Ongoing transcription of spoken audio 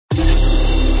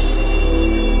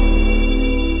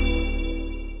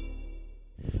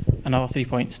another 3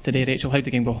 points today, Rachel. How'd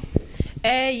the game go?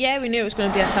 Yeah, we knew it was going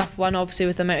to be a tough one, obviously,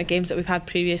 with the amount of games that we've had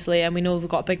previously, and we know we've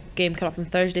got a big game coming up on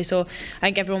Thursday, so I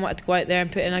think everyone wanted to go out there and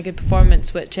put in a good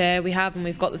performance, which we have, and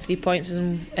we've got the 3 points,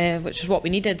 which is what we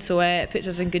needed, so it puts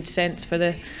us in good sense for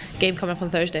the game coming up on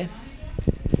Thursday.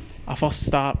 Our first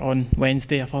start on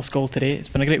Wednesday, our first goal today. It's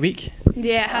been a great week.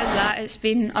 Yeah, it has that. It's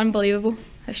been unbelievable.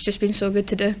 It's just been so good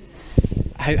to do.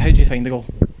 How did you find the goal?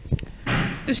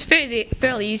 It was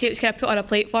fairly easy. It was kind of put on a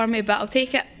plate for me, but I'll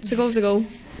take it. It's a goal's a goal.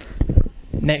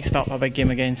 Next up, a big game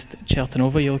against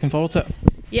Chertonova. Are you looking forward to it?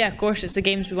 Yeah, of course. It's the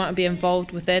games we want to be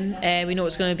involved within. We know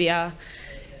it's going to be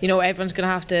everyone's going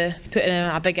to have to put in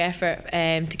a big effort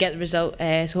to get the result.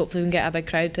 So hopefully we can get a big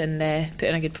crowd and put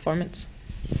in a good performance.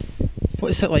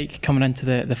 What's it like coming into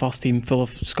the first team full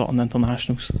of Scotland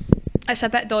internationals? It's a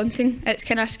bit daunting. It's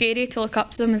kind of scary to look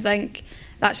up to them and think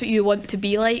that's what you want to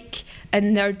be like,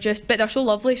 and but they're so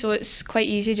lovely, so it's quite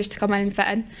easy just to come in and fit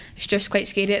in. It's just quite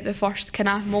scary at the first kind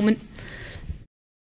of moment.